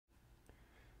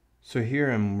So here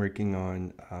I'm working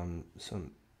on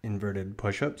some inverted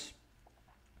push-ups.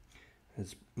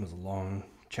 This was a long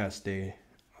chest day,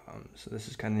 so this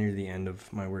is kind of near the end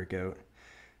of my workout.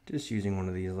 Just using one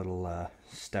of these little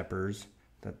steppers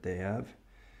that they have.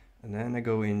 And then I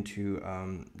go into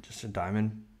just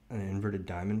an inverted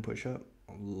diamond push-up.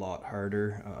 A lot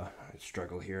harder. I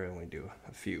struggle here, I only do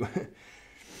a few.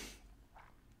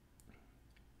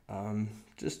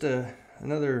 Just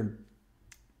another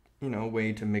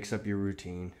way to mix up your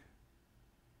routine.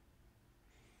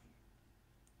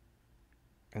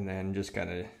 And then just kind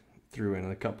of threw in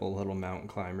a couple little mountain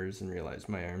climbers and realized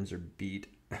my arms are beat.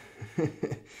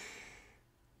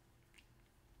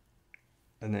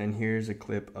 And then here's a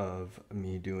clip of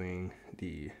me doing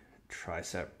the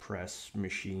tricep press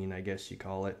machine, I guess you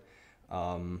call it.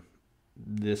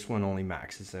 This one only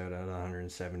maxes out at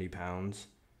 170 pounds.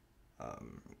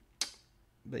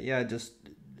 But yeah, just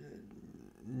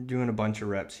doing a bunch of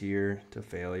reps here to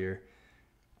failure.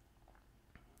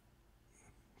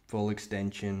 Full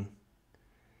extension.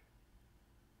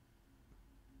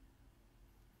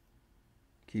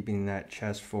 Keeping that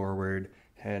chest forward,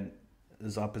 head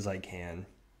as up as I can,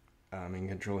 and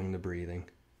controlling the breathing.